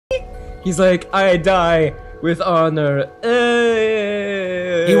He's like, I die with honor.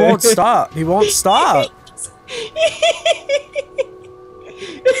 He won't stop. He won't stop.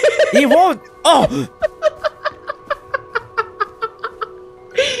 He won't. Oh.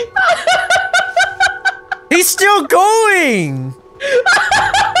 He's still going.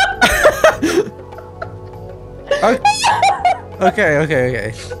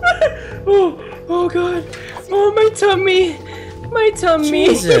 Okay. Oh god. Oh, my tummy. My tummy.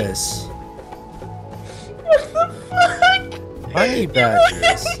 Jesus. What the fuck? Honey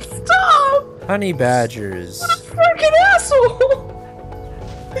badgers. Stop. Honey badgers. Fucking asshole.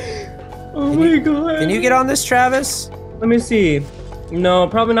 Oh my god. Can you get on this, Travis? Let me see. No,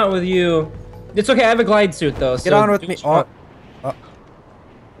 probably not with you. It's okay, I have a glide suit though. Get on with me. Oh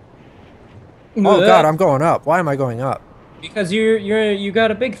god, I'm going up. Why am I going up? Because you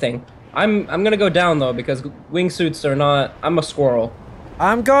got a big thing. I'm gonna go down though because wingsuits are not. I'm a squirrel.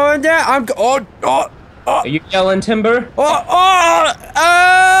 I'm going down. Oh. Are you yelling timber? Whoa,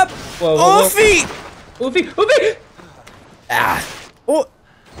 Oofy! Oofy! Ah. Oh.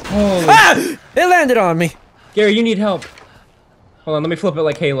 Holy It landed on me. Gary, you need help. Hold on, let me flip it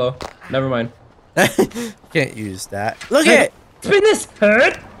like Halo. Never mind. Can't use that. Look at it. Spin this.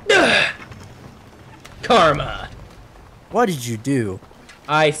 Karma. What did you do?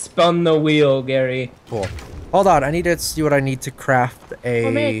 I spun the wheel, Gary. Cool. Hold on, I need to see what I need to craft a.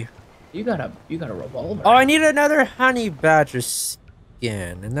 Oh, man. You got a revolver. Oh, I need another honey badger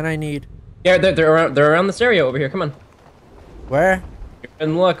skin, and then I need. Yeah, they're around this area over here. Come on. Where? You're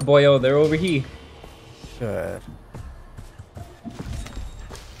in luck, boyo. They're over here. Good.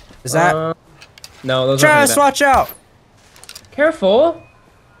 Is that? No, those Travis, watch out! Careful.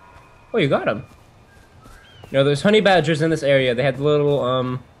 Oh, you got him. You know, there's honey badgers in this area. They had the little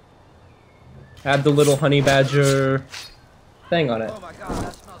honey badger thing on it.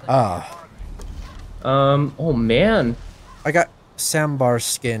 Ah. Oh man. I got sambar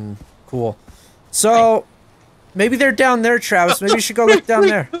skin. Cool. So, maybe they're down there, Travis. Maybe you should go look down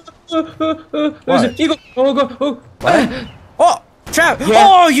there. There's an eagle. Oh, go. Oh. What? Oh, Travis. Yeah.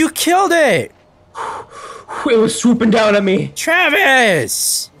 Oh, you killed it. It was swooping down at me.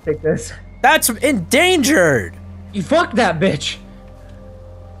 Travis. Take this. That's endangered. You fucked that bitch.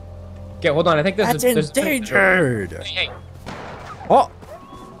 Okay, hold on. I think That's endangered. Hey. Oh.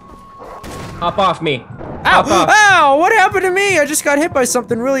 Hop off me. Ow! Hop off. Ow! What happened to me? I just got hit by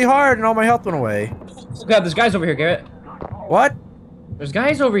something really hard and all my health went away. Oh god, there's guys over here, Garrett. What? There's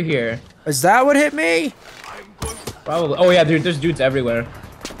guys over here. Is that what hit me? Probably. Oh yeah, dude, there's dudes everywhere.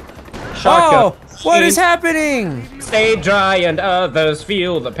 Shotgun. Oh! What is happening? Stay dry and others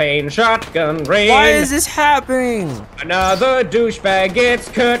feel the pain. Shotgun rain. Why is this happening? Another douchebag gets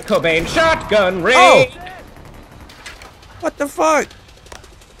Kurt Cobain. Shotgun rain. Oh! What the fuck?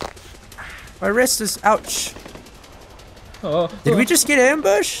 My wrist is ouch. Oh, Did we just get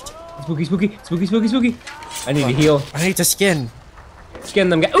ambushed? Spooky, spooky, spooky, spooky, spooky. I need to heal. I need to skin. Skin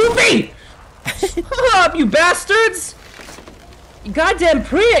them guys. Oofy! Hold up, you bastards! You goddamn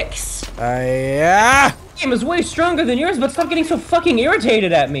pricks! Yeah. This game is way stronger than yours, but stop getting so fucking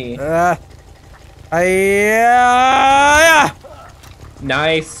irritated at me. Yeah.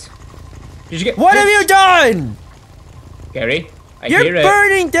 Nice. Did you get? What have you done? Gary, I You're hear it.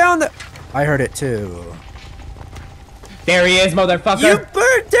 burning down the. I heard it too. There he is, motherfucker. You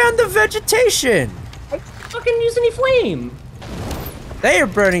burned down the vegetation. I didn't fucking use any flame. They are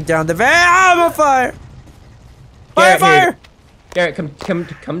burning down the I'm on fire. Garrett, Fire! Garrett,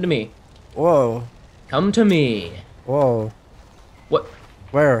 come to me. Whoa. Come to me. Whoa. What?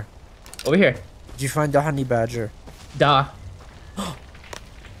 Where? Over here. Did you find the honey badger? Duh.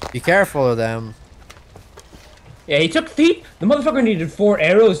 Be careful of them. Yeah, he took the motherfucker needed 4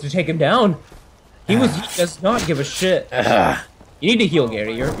 arrows to take him down. He does not give a shit. You need to heal,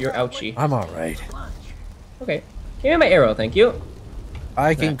 Gary. You're ouchy. I'm alright. Okay. Give me my arrow, thank you.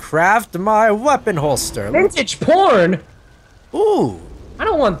 I can craft my weapon holster. Vintage porn? Ooh. I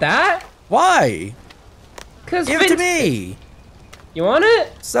don't want that. Why? Cause Give it to me. You want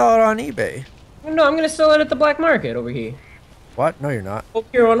it? Sell it on eBay. No, I'm gonna sell it at the black market over here. What? No, you're not. Over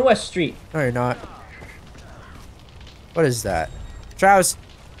here on West Street. No, you're not. What is that? Travis.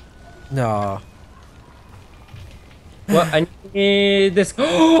 No. Well, I need this.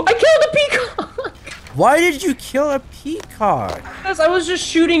 Oh, I killed a peacock! Why did you kill a peacock? Because I was just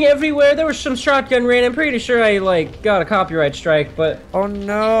shooting everywhere. There was some shotgun rain. I'm pretty sure I, like, got a copyright strike, but... Oh,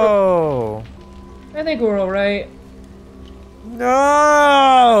 no. I think we're alright.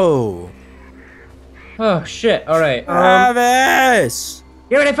 No. Oh, shit. Alright. Travis.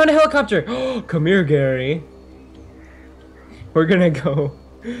 Gary, I found a helicopter. Come here, Gary. We're gonna go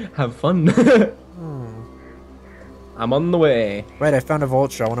Have fun. I'm on the way. Right, I found a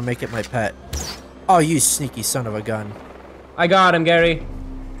vulture. I want to make it my pet. Oh, you sneaky son of a gun. I got him, Gary.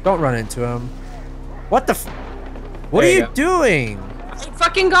 Don't run into him. What the What There are you you go. doing? I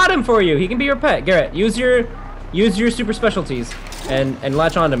fucking got him for you. He can be your pet. Garrett, use your super specialties and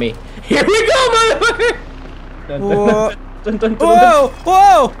latch onto me. Here we go, motherfucker! Dun, dun, Whoa. dun, dun, dun, dun, dun. Whoa!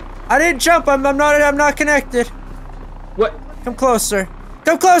 Whoa! I didn't jump. I'm not connected. What? Come closer.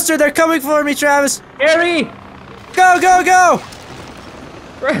 Come closer. They're coming for me, Travis. Gary! Go, go, go!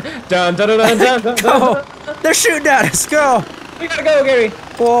 Dun, dun, dun, dun, dun, dun, Go! dun. They're shooting at us. Go! We gotta go, Gary.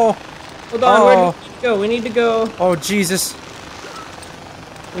 Whoa! Hold on, Oh. where do we need to go? We need to go. Oh Jesus!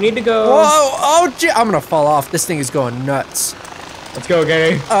 We need to go. Whoa! Oh, I'm gonna fall off. This thing is going nuts. Let's go,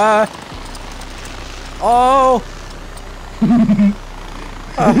 Gary. Oh!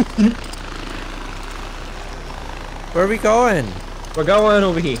 Where are we going? We're going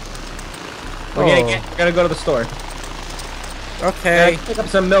over here. We're gonna go to the store. Okay. Pick up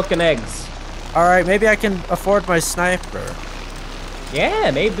some milk and eggs. All right. Maybe I can afford my sniper.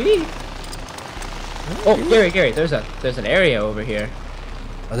 Yeah, maybe. Oh, Gary, there's an area over here.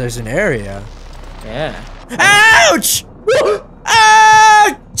 Oh, there's an area. Yeah. Ouch!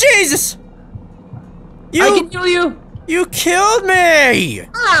 Ah! Jesus! I can kill you. You killed me!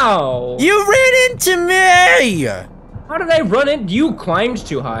 Ow! You ran into me! How did I run in? You climbed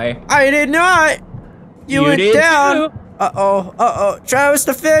too high. I did not! You went did down! too. Uh-oh, uh-oh. Travis,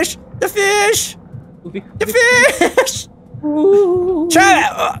 the fish! The fish! The fish! Ooh.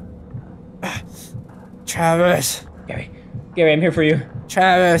 Travis! Travis. Gary, I'm here for you.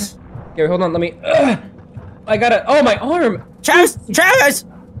 Travis. Gary, hold on, let me. I gotta. Oh, my arm! Travis! Travis!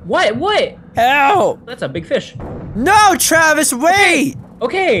 What? What? Help! That's a big fish. No, Travis, wait!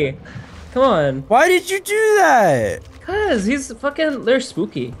 Okay. Come on. Why did you do that? Cause he's fucking. They're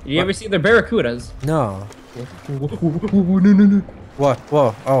spooky. You ever see their barracudas? No. No. What?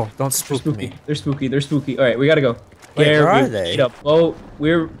 Whoa. Oh, don't spook Spooky. me. They're spooky. They're spooky. All right, we gotta go. Wait, Gary, where are we they? need a boat.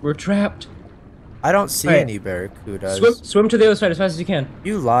 We're trapped. I don't see Alright. any barracudas. Swim to the other side as fast as you can.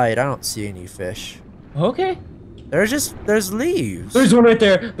 You lied. I don't see any fish. Okay. There's leaves. There's one right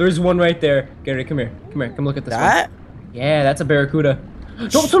there. There's one right there. Gary, come here. Come here. Come look at this that? one. Yeah, that's a barracuda.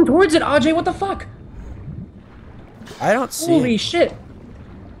 Don't swim towards it, Ajay. What the fuck? I don't see. Holy shit.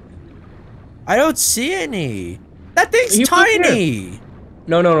 I don't see any. That thing's You come here. tiny.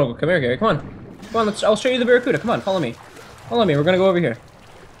 No. Come here, Gary. Come on. Come on. I'll show you the barracuda. Come on. Follow me. Follow me. We're gonna go over here.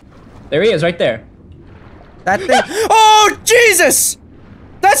 There he is, right there. That thing. Oh Jesus!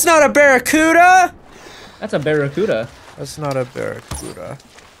 That's not a barracuda. That's a barracuda. That's not a barracuda.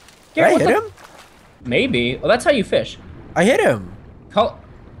 Did Gary, I what hit the- him? Maybe. Well, that's how you fish. I hit him. Call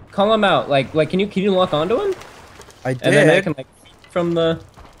him out. Like, can you lock onto him? I did. And then I can like from the.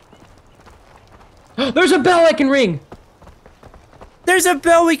 There's a bell I can ring. There's a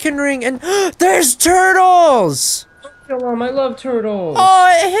bell we can ring, and there's turtles. Kill him. I love turtles. Oh,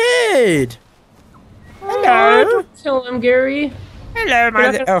 it hid. Hello. Don't kill him, Gary. Hello, my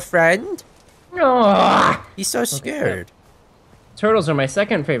You're not little friend. No. He's so scared. Turtles are my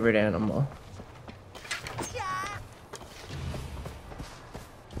second favorite animal.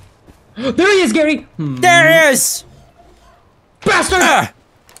 There he is, Gary. There he is. Bastard! Ah.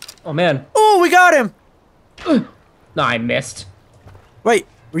 Oh man. Oh, we got him. No, I missed. Wait,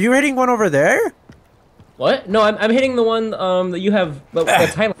 were you hitting one over there? What? No, I'm hitting the one that you have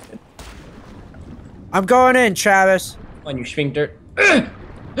that's highlighted. I'm going in, Travis. On you sphincter.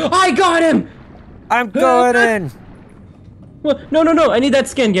 I got him. I'm going in. What? No. I need that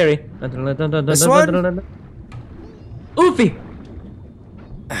skin, Gary. This one? Oofy.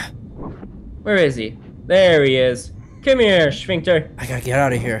 Where is he? There he is. Come here, sphincter. I gotta get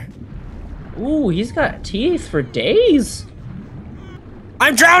out of here. Ooh, he's got teeth for days.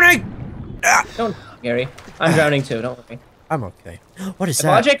 I'm drowning. Ah. Don't, Gary. I'm drowning too. Don't worry. I'm okay. What is If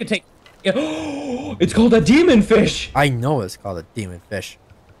that? Ajay could take. Yeah. It's called a demon fish. I know it's called a demon fish.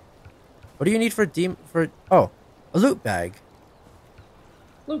 What do you need for Oh, a loot bag.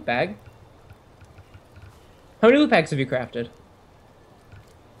 Loot bag. How many loot bags have you crafted?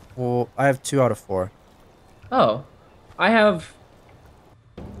 Well, I have 2 out of 4. Oh, I have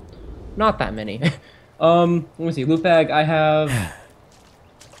not that many. Let me see. Loot bag. I have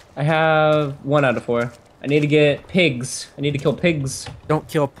 1 out of 4. I need to get pigs. I need to kill pigs. Don't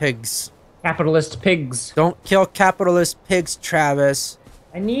kill pigs. Capitalist pigs. Don't kill capitalist pigs, Travis.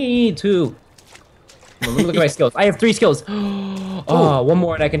 I need to. Let me look at my skills. I have 3 skills. Oh, 1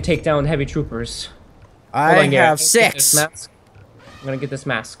 more and I can take down heavy troopers. I Hold on, Gary. have I'm gonna get this 6. mask. I'm gonna get this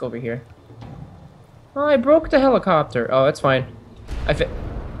mask over here. Oh, I broke the helicopter. Oh, it's fine.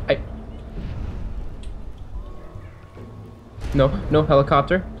 No, no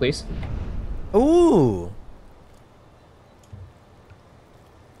helicopter, please. Ooh.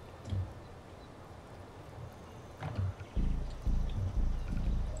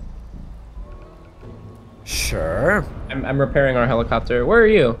 Sure. I'm repairing our helicopter. Where are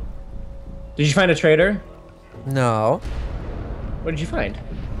you? Did you find a trader? No. What did you find?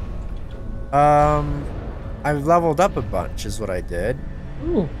 I leveled up a bunch is what I did.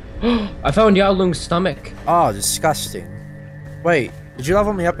 Ooh. I found Yao Lung's stomach. Oh, disgusting. Wait, did you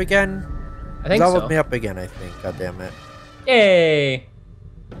level me up again? I think you leveled so. me up again, I think. God damn it. Yay!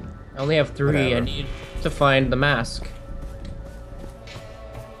 I only have 3. Whatever. I need to find the mask.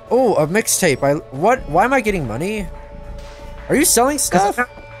 Oh, a mixtape. Why am I getting money? Are you selling stuff?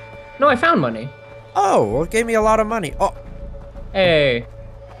 No, I found money. Oh, well, it gave me a lot of money. Oh, Hey.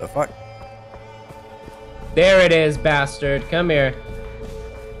 the fuck? There it is, bastard. Come here.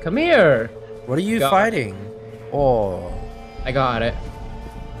 Come here. What are you God. fighting? Oh. I got it.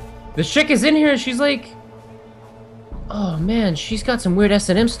 The chick is in here. She's like... Oh, man. She's got some weird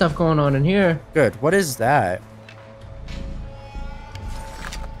S&M stuff going on in here. Good. What is that?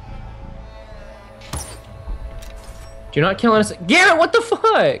 You're not killing us. Garrett, what the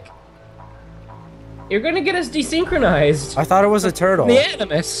fuck? You're gonna get us desynchronized. I thought it was a turtle. The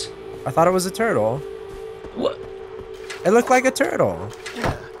Animus. I thought it was a turtle. What? It looked like a turtle.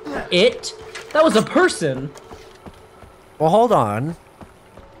 It? That was a person. Well, hold on.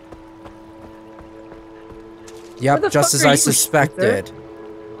 Where the Yep, just fuck as are I you, suspected.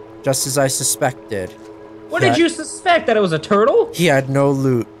 Just as I suspected. What did you suspect? That it was a turtle? He had no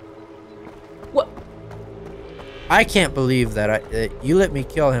loot. What? I can't believe that you let me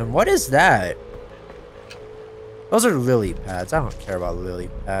kill him. What is that? Those are lily pads. I don't care about lily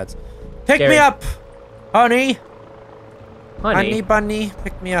pads. Pick Gary. me up, honey. Honey? Honey bunny,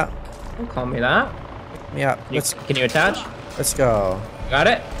 pick me up. Don't call me that. Pick me up. Can you attach? Let's go. Got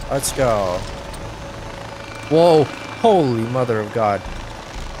it? Let's go. Whoa! Holy mother of God!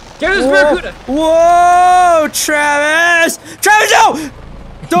 Get this Whoa! barracuda! Whoa! Travis! Travis, no!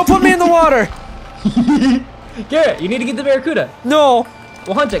 Don't put me in the water! Garrett, you need to get the barracuda. No!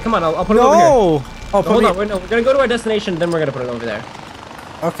 We'll hunt it. Come on, I'll put it over here. No! Oh, Hold on, we're gonna go to our destination, then we're gonna put it over there.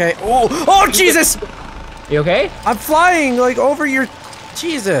 Okay. Oh! Oh, Jesus! You okay? I'm flying like over your.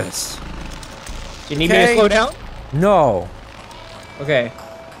 Jesus. Do you need me to slow down? No. Okay.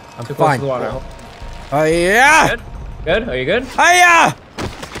 I'm Too close fine. to the water. Oh yeah! Good? Good? Are you good? Hiya!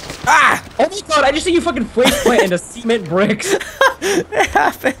 Ah! Oh my god, I just see you fucking face plant into cement bricks. It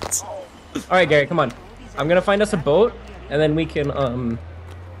happens. Alright, Gary, come on. I'm gonna find us a boat, and then we can, and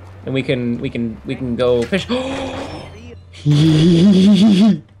we can go fish.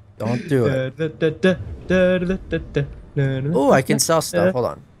 Don't do it. Ooh, I can sell stuff. Hold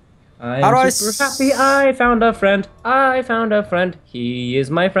on. How do I I'm super happy I found a friend. I found a friend. He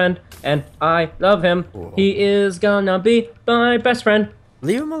is my friend, and I love him. Whoa. He is gonna be my best friend.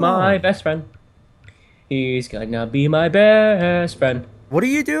 Leave him alone. My best friend. He's gonna be my best friend. What are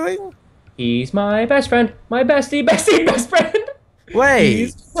you doing? He's my best friend. My bestie, bestie, best friend. Wait.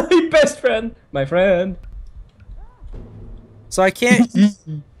 He's my best friend. My friend. So I can't.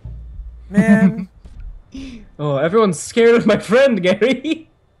 Man. Oh, everyone's scared of my friend, Gary.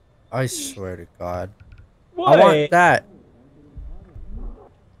 I swear to God. What? I want that.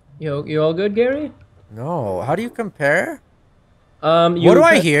 You all good, Gary? No. How do you compare? What What do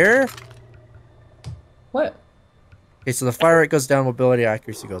I hear? What? Okay, so the fire rate goes down, mobility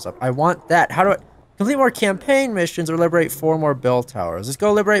accuracy goes up. I want that. How do I complete more campaign missions or liberate 4 more bell towers? Let's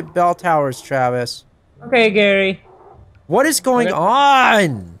go liberate bell towers, Travis. Okay, Gary. What is going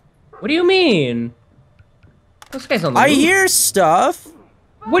on? What do you mean? This guy's on the I move. hear stuff.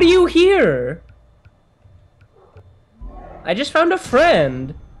 What do you hear? I just found a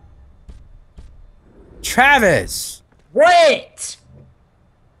friend. Travis. What?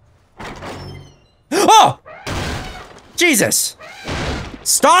 Oh! Jesus.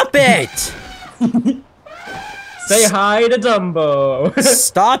 Stop it. Say hi to Dumbo.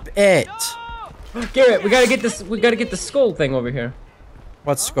 Stop it. Garrett, we gotta get this. We gotta get the skull thing over here.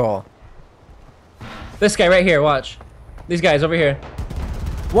 What skull? This guy right here. Watch. These guys over here.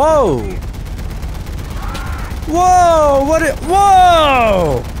 Whoa. Whoa. What?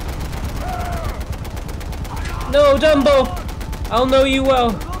 Whoa. No, Dumbo. I'll know you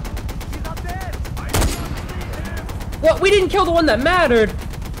well. What? We didn't kill the one that mattered.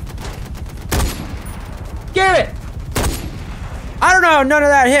 Garrett. I don't know. None of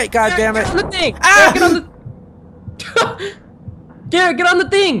that hit. God damn it. Get on the thing. Ah! Garrett, get on the. Garrett, get on the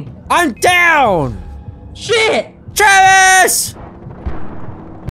thing. I'm down. Shit. Travis.